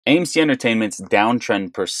AMC Entertainment's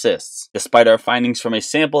downtrend persists, despite our findings from a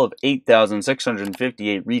sample of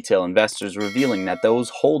 8,658 retail investors revealing that those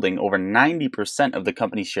holding over 90% of the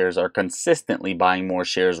company's shares are consistently buying more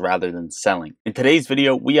shares rather than selling. In today's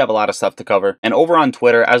video, we have a lot of stuff to cover, and over on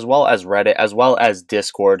Twitter, as well as Reddit, as well as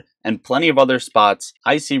Discord, and plenty of other spots,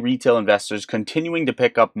 I see retail investors continuing to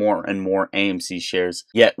pick up more and more AMC shares,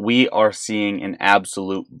 yet we are seeing an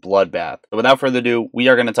absolute bloodbath. So without further ado, we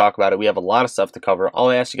are going to talk about it. We have a lot of stuff to cover.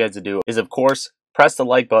 All I ask you guys to do is, of course, press the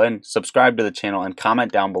like button, subscribe to the channel, and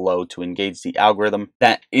comment down below to engage the algorithm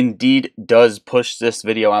that indeed does push this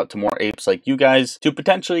video out to more apes like you guys to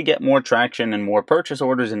potentially get more traction and more purchase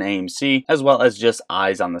orders in AMC, as well as just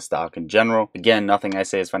eyes on the stock in general. Again, nothing I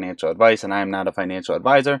say is financial advice, and I am not a financial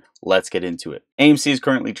advisor. Let's get into it. AMC is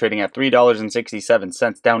currently trading at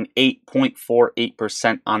 $3.67, down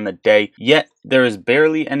 8.48% on the day, yet there is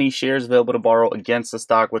barely any shares available to borrow against the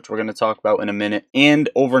stock, which we're going to talk about in a minute, and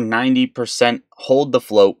over 90% hold the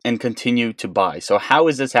float and continue to buy. So how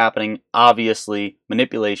is this happening? Obviously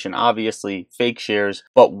manipulation, obviously fake shares,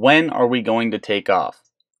 but when are we going to take off?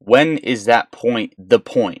 When is that point the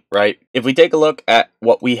point, right? If we take a look at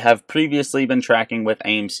what we have previously been tracking with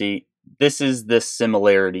AMC, this is the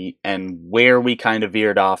similarity and where we kind of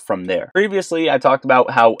veered off from there. Previously, I talked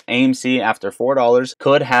about how AMC after $4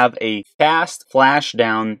 could have a fast flash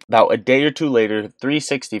down about a day or two later to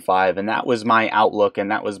 $3.65, and that was my outlook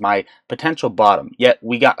and that was my potential bottom. Yet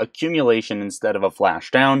we got accumulation instead of a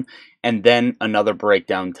flash down, and then another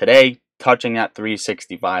breakdown today, touching that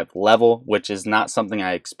 $3.65 level, which is not something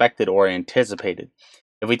I expected or anticipated.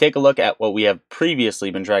 If we take a look at what we have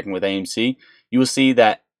previously been tracking with AMC, you will see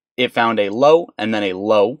that it found a low and then a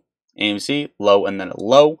low, AMC, low and then a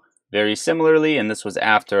low, very similarly, and this was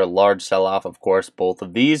after a large sell-off. Of course, both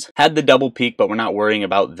of these had the double peak, but we're not worrying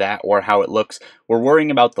about that or how it looks. We're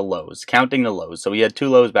worrying about the lows, counting the lows. So we had two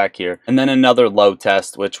lows back here, and then another low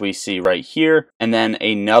test, which we see right here, and then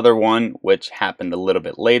another one, which happened a little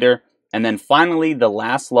bit later, and then finally the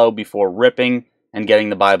last low before ripping and getting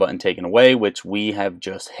the buy button taken away, which we have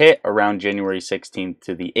just hit around January 16th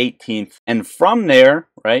to the 18th. And from there,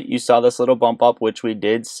 right, you saw this little bump up, which we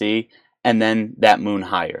did see, and then that moon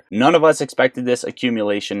higher. None of us expected this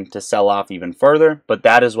accumulation to sell off even further, but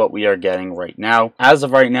that is what we are getting right now. As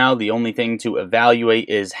of right now, the only thing to evaluate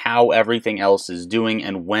is how everything else is doing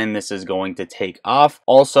and when this is going to take off.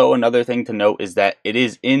 Also, another thing to note is that it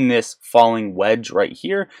is in this falling wedge right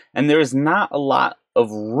here, and there is not a lot of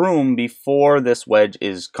room before this wedge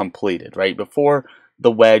is completed, right? Before the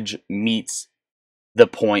wedge meets the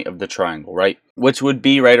point of the triangle, right? Which would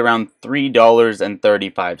be right around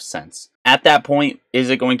 $3.35. At that point,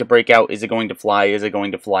 is it going to break out? Is it going to fly? Is it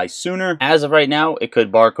going to fly sooner? As of right now, it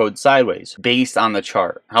could barcode sideways based on the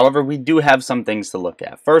chart. However, we do have some things to look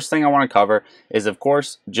at. First thing I want to cover is, of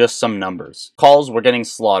course, just some numbers. Calls were getting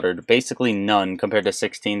slaughtered, basically none compared to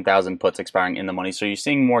 16,000 puts expiring in the money. So you're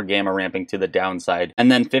seeing more gamma ramping to the downside.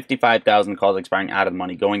 And then 55,000 calls expiring out of the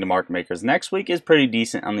money going to market makers. Next week is pretty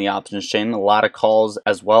decent on the options chain. A lot of calls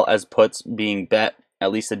as well as puts being bet,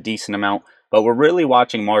 at least a decent amount. But we're really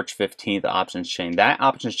watching March 15th options chain. That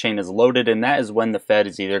options chain is loaded, and that is when the Fed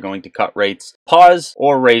is either going to cut rates, pause,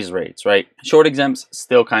 or raise rates, right? Short exempts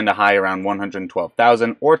still kind of high around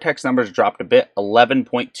 112,000. Ortex numbers dropped a bit,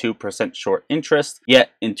 11.2% short interest. Yet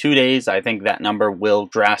in 2 days, I think that number will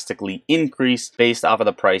drastically increase based off of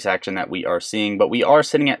the price action that we are seeing. But we are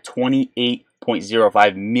sitting at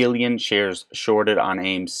 28.05 million shares shorted on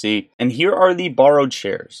AMC. And here are the borrowed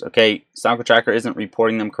shares. Okay, Stock Tracker isn't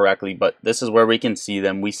reporting them correctly, but this is where we can see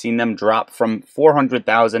them. We've seen them drop from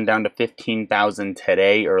 400,000 down to 15,000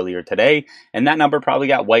 today, earlier today, and that number probably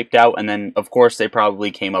got wiped out, and then of course they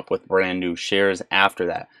probably came up with brand new shares after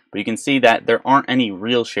that. But you can see that there aren't any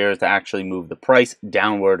real shares to actually move the price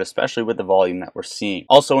downward, especially with the volume that we're seeing.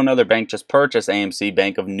 Also, another bank just purchased AMC,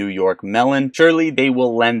 Bank of New York Mellon. Surely they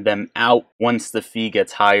will lend them out once the fee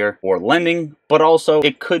gets higher for lending, but also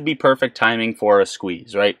it could be perfect timing for a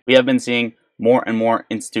squeeze, right? We have been seeing more and more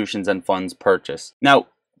institutions and funds purchase. Now,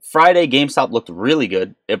 Friday, GameStop looked really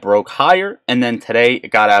good. It broke higher, and then today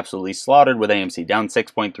it got absolutely slaughtered with AMC down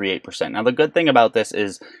 6.38%. Now, the good thing about this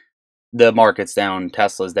is the market's down,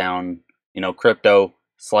 Tesla's down, you know, crypto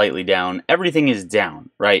slightly down. Everything is down,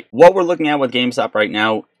 right? What we're looking at with GameStop right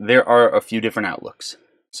now, there are a few different outlooks.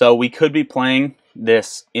 So we could be playing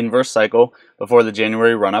this inverse cycle before the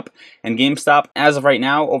January run-up, and GameStop, as of right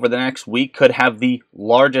now, over the next week, could have the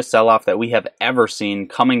largest sell-off that we have ever seen,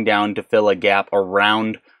 coming down to fill a gap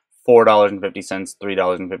around $4.50,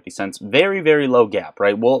 $3.50. Very, very low gap,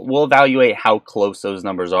 right? We'll evaluate how close those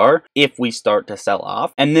numbers are if we start to sell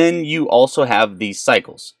off. And then you also have these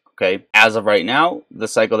cycles. Okay, as of right now, the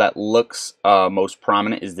cycle that looks most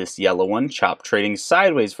prominent is this yellow one, chop trading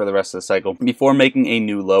sideways for the rest of the cycle before making a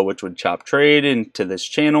new low, which would chop trade into this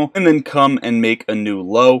channel and then come and make a new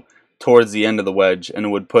low towards the end of the wedge, and it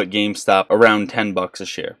would put GameStop around $10 a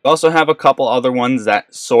share. We also have a couple other ones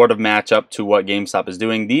that sort of match up to what GameStop is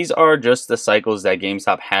doing. These are just the cycles that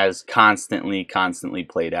GameStop has constantly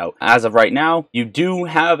played out. As of right now, you do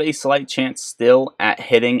have a slight chance still at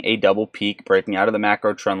hitting a double peak, breaking out of the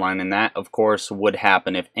macro trend line, and that of course would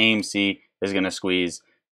happen if AMC is going to squeeze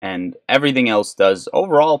and everything else does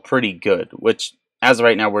overall pretty good, which as of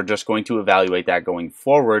right now, we're just going to evaluate that going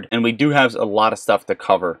forward, and we do have a lot of stuff to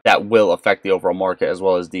cover that will affect the overall market as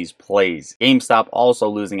well as these plays. GameStop also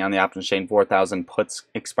losing on the options chain, 4,000 puts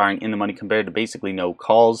expiring in the money compared to basically no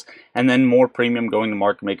calls, and then more premium going to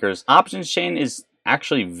market makers. Options chain is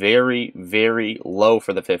actually very low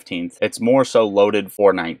for the 15th. It's more so loaded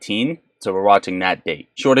for 19, so we're watching that date.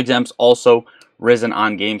 Short exempts also risen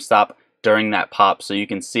on GameStop during that pop, so you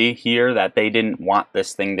can see here that they didn't want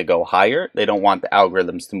this thing to go higher. They don't want the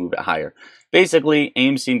algorithms to move it higher. Basically,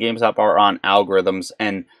 AMC and GameStop are on algorithms,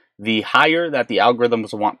 and the higher that the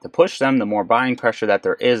algorithms want to push them, the more buying pressure that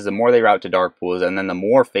there is, the more they route to dark pools, and then the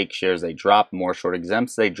more fake shares they drop, the more short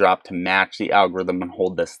exempts they drop to match the algorithm and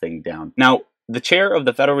hold this thing down. Now, the chair of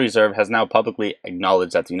the Federal Reserve has now publicly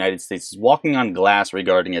acknowledged that the United States is walking on glass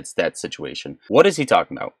regarding its debt situation. What is he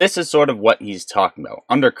talking about? This is sort of what he's talking about.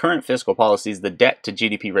 Under current fiscal policies, the debt to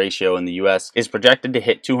GDP ratio in the US is projected to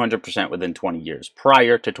hit 200% within 20 years.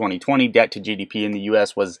 Prior to 2020, debt to GDP in the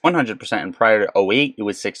US was 100%, and prior to 08, it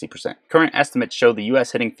was 60%. Current estimates show the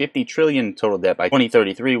US hitting $50 trillion total debt by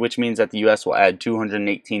 2033, which means that the US will add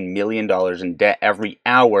 $218 million in debt every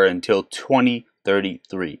hour until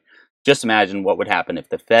 2033. Just imagine what would happen if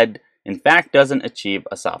the Fed, in fact, doesn't achieve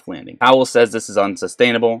a soft landing. Powell says this is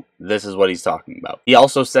unsustainable. This is what he's talking about. He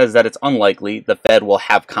also says that it's unlikely the Fed will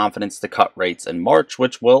have confidence to cut rates in March,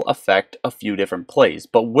 which will affect a few different plays.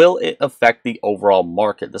 But will it affect the overall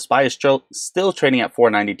market? The SPY is still trading at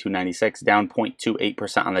 492.96, down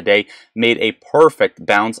 0.28% on the day, made a perfect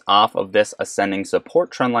bounce off of this ascending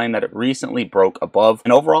support trend line that it recently broke above.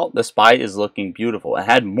 And overall, the SPY is looking beautiful. It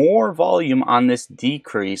had more volume on this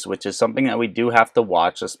decrease, which is something that we do have to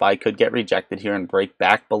watch. The SPY could get rejected here and break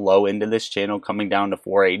back below into this channel, coming down to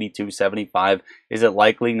 482.75. Is it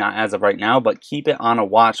likely? Not as of right now, but keep it on a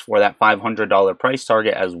watch for that $500 price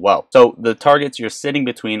target as well. So the targets you're sitting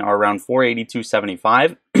between are around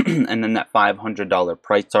 482.75 and then that $500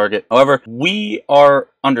 price target. However, we are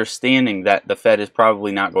understanding that the Fed is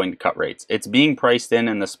probably not going to cut rates. It's being priced in,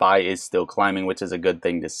 and the SPY is still climbing, which is a good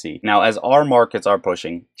thing to see. Now, as our markets are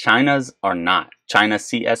pushing, China's are not. China's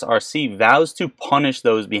CSRC vows to punish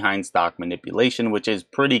those behind stock manipulation, which is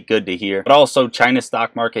pretty good to hear. But also, China's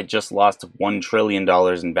stock market just lost $1 trillion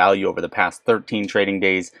in value over the past 13 trading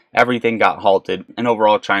days. Everything got halted, and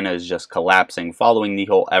overall, China is just collapsing following the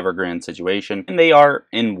whole Evergrande situation, and they are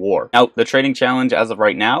in war. Now, the trading challenge as of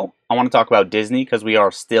right now, I want to talk about Disney because we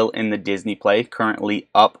are still in the Disney play, currently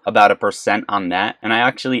up about 1% on that. And I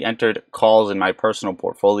actually entered calls in my personal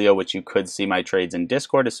portfolio, which you could see my trades in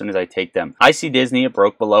Discord as soon as I take them. I see Disney, it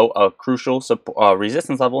broke below a crucial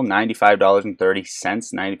resistance level, $95.30,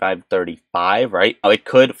 $95.35, right? It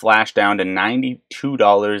could flash down to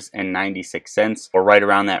 $92.96 or right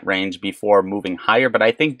around that range before moving higher. But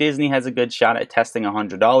I think Disney has a good shot at testing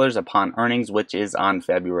 $100 upon earnings, which is on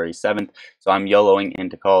February 7th. So I'm YOLOing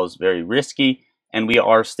into calls. Very risky, and we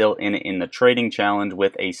are still in the trading challenge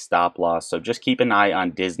with a stop loss, so just keep an eye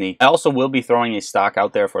on Disney. I also will be throwing a stock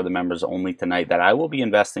out there for the members only tonight that I will be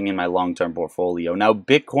investing in my long-term portfolio. Now,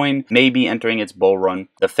 Bitcoin may be entering its bull run.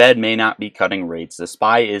 The Fed may not be cutting rates. The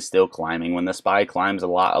SPY is still climbing. When the SPY climbs, a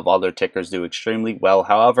lot of other tickers do extremely well.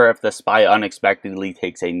 However, if the SPY unexpectedly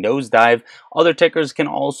takes a nosedive, other tickers can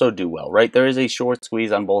also do well, right? There is a short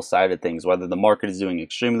squeeze on both sides of things, whether the market is doing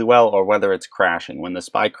extremely well or whether it's crashing. When the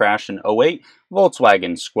SPY crashed in 08,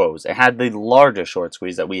 Volkswagen squoze. It had the largest short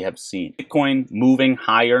squeeze that we have seen. Bitcoin moving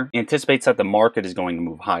higher anticipates that the market is going to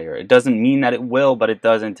move higher. It doesn't mean that it will, but it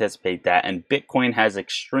does anticipate that. And Bitcoin has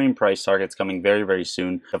extreme price targets coming very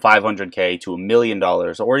soon to 500K to $1 million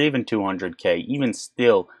or even 200K. Even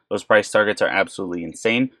still, those price targets are absolutely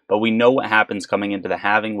insane, but we know what happens coming into the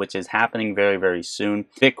halving, which is happening very soon.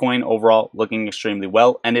 Bitcoin overall looking extremely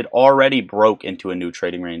well, and it already broke into a new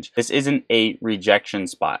trading range. This isn't a rejection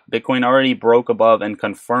spot. Bitcoin already broke above and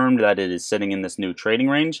confirmed that it is sitting in this new trading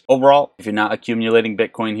range. Overall, if you're not accumulating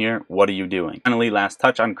Bitcoin here, what are you doing? Finally, last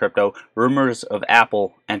touch on crypto, rumors of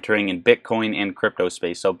Apple entering in Bitcoin and crypto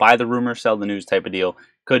space. So buy the rumor, sell the news type of deal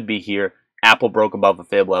could be here. Apple broke above a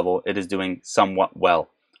fib level. It is doing somewhat well.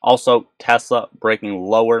 Also, Tesla breaking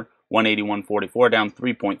lower 181.44, down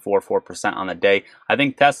 3.44% on the day. I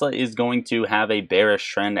think Tesla is going to have a bearish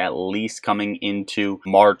trend at least coming into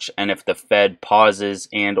March, and if the Fed pauses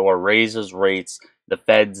and or raises rates, the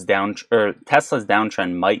Tesla's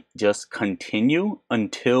downtrend might just continue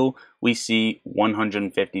until we see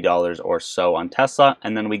 $150 or so on Tesla,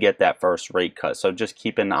 and then we get that first rate cut. So just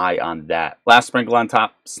keep an eye on that. Last sprinkle on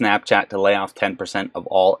top, Snapchat to lay off 10% of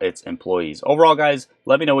all its employees. Overall, guys,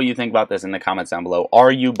 let me know what you think about this in the comments down below.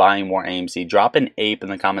 Are you buying more AMC? Drop an ape in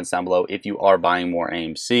the comments down below if you are buying more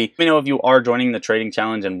AMC. Let me know if you are joining the trading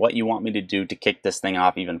challenge and what you want me to do to kick this thing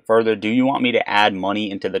off even further. Do you want me to add money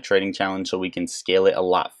into the trading challenge so we can scale it a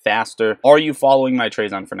lot faster? Are you following my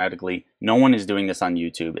trades on Frenetically? No one is doing this on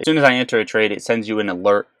YouTube. As soon as I enter a trade, it sends you an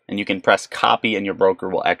alert and you can press copy and your broker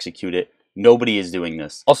will execute it. Nobody is doing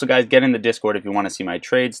this. Also, guys, get in the Discord if you want to see my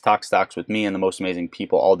trades, talk stocks with me and the most amazing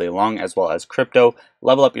people all day long, as well as crypto.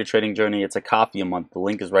 Level up your trading journey. It's a coffee a month. The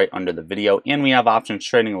link is right under the video, and we have options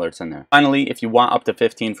trading alerts in there. Finally, if you want up to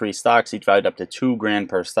 15 free stocks, each valued up to $2 grand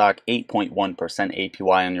per stock, 8.1%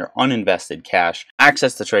 APY on your uninvested cash,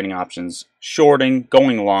 access to trading options, shorting,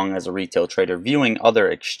 going long as a retail trader, viewing other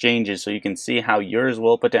exchanges so you can see how yours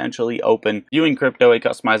will potentially open, viewing crypto, a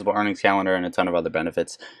customizable earnings calendar, and a ton of other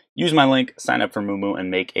benefits. Use my link, sign up for Moomoo, and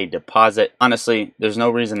make a deposit. Honestly, there's no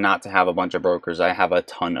reason not to have a bunch of brokers. I have a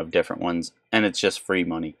ton of different ones, and it's just free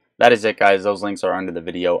money. That is it, guys. Those links are under the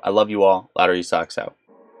video. I love you all. Lottery Socks out.